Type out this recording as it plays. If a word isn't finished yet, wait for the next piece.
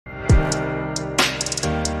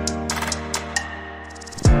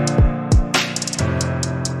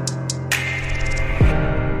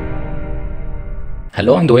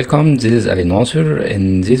Hello and welcome, this is Ali Nasser.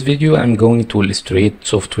 In this video I'm going to illustrate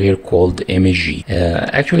software called ImageJ.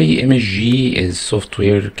 Actually ImageJ is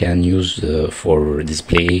software can use for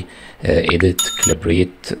display, edit,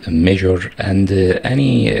 calibrate, measure and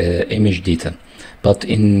any image data. But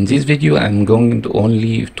in this video I'm going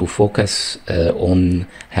only to focus on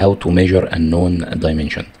how to measure a known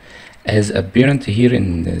dimension. As apparent here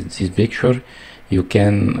in this picture, you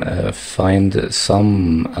can find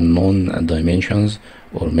some unknown dimensions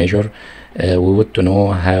or measure. We want to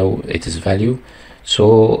know how it is value,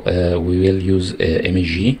 so we will use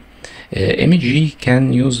ImageJ. ImageJ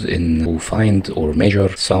can use to find or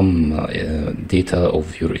measure some data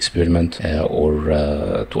of your experiment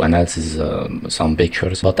or to analyze some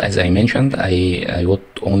pictures. But as I mentioned, I want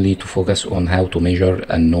only to focus on how to measure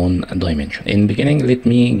a known dimension. In beginning, let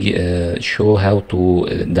me show how to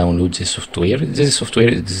download this software. This software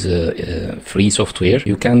is free software.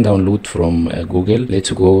 You can download from Google.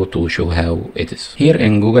 Let's go to show how it is. Here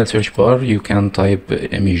in Google search bar, you can type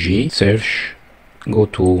ImageJ, search, go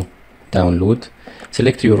to download,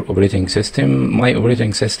 select your operating system. My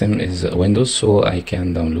operating system is Windows, so I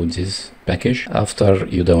can download this package. After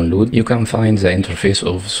you download, you can find the interface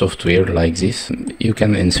of software like this. You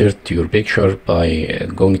can insert your picture by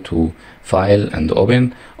going to file and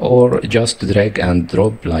open, or just drag and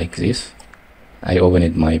drop like this. I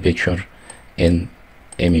opened my picture in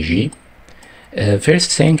ImageJ.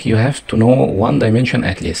 First thing, you have to know one dimension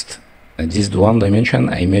at least. This one dimension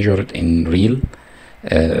I measured in real,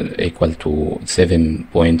 equal to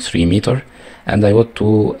 7.3 meter, and I want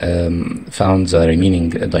to found the remaining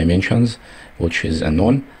dimensions, which is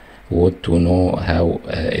unknown. We want to know how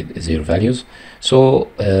their values. So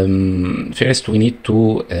first we need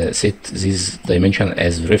to set this dimension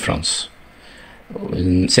as reference.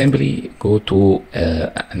 Simply go to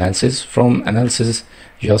analysis. From analysis,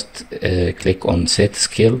 just click on set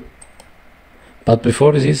scale. But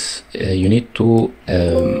before this, you need to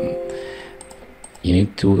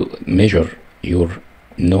measure your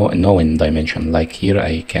known dimension. Like here,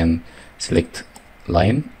 I can select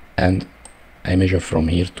line and I measure from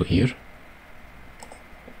here to here.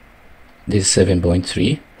 This is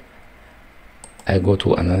 7.3. I go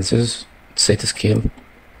to analysis, set scale.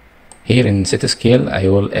 Here in set scale, I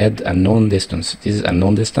will add a known distance. This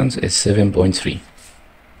unknown distance is 7.3.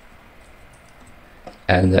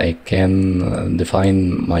 And I can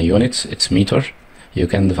define my units, it's meter. You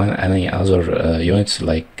can define any other units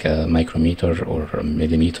like micrometer or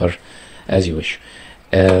millimeter, as you wish.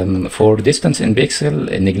 For distance in pixel,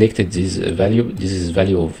 neglected this value. This is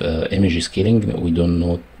value of image scaling. We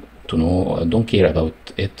don't care about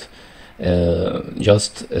it.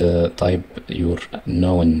 Just type your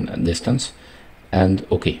known distance and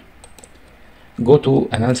OK. Go to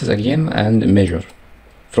analysis again and measure.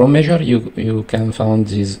 From measure, you can find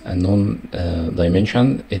this unknown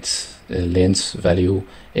dimension. Its length value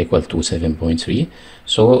equal to 7.3.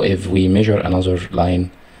 So if we measure another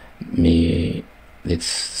line, let's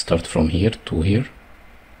start from here to here.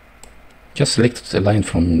 Just select the line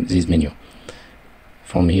from this menu,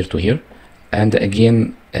 from here to here, and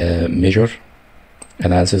again measure,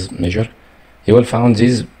 analysis, measure. You will find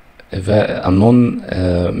this unknown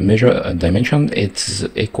measure dimension. It's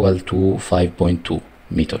equal to 5.2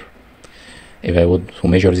 meter. If I would to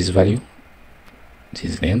measure this value,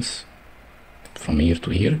 this length from here to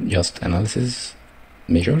here, just analysis,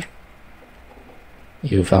 measure,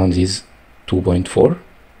 you found this 2.4.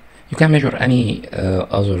 You can measure any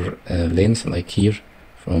other length, like here,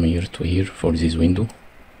 from here to here for this window.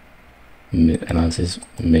 Analysis,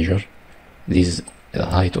 measure. This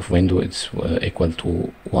height of window is equal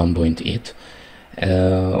to 1.8.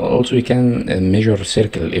 Also you can measure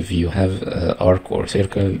circle. If you have arc or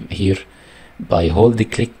circle here, by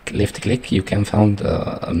left click, you can find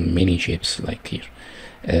many shapes like here.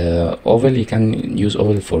 Oval, you can use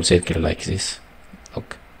oval for circle like this.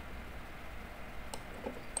 Okay.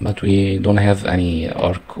 But we don't have any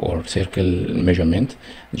arc or circle measurement,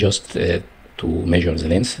 just to measure the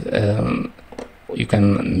length. You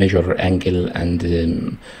can measure angle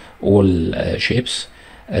and all shapes.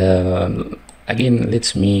 Again,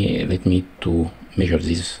 let me to measure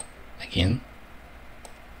this again.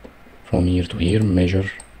 From here to here,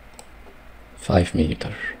 measure 5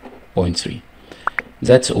 millimeter, 0.3.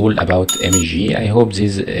 That's all about ImageJ. I hope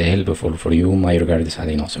this is helpful for you. My regards,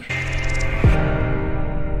 Ali Nasser.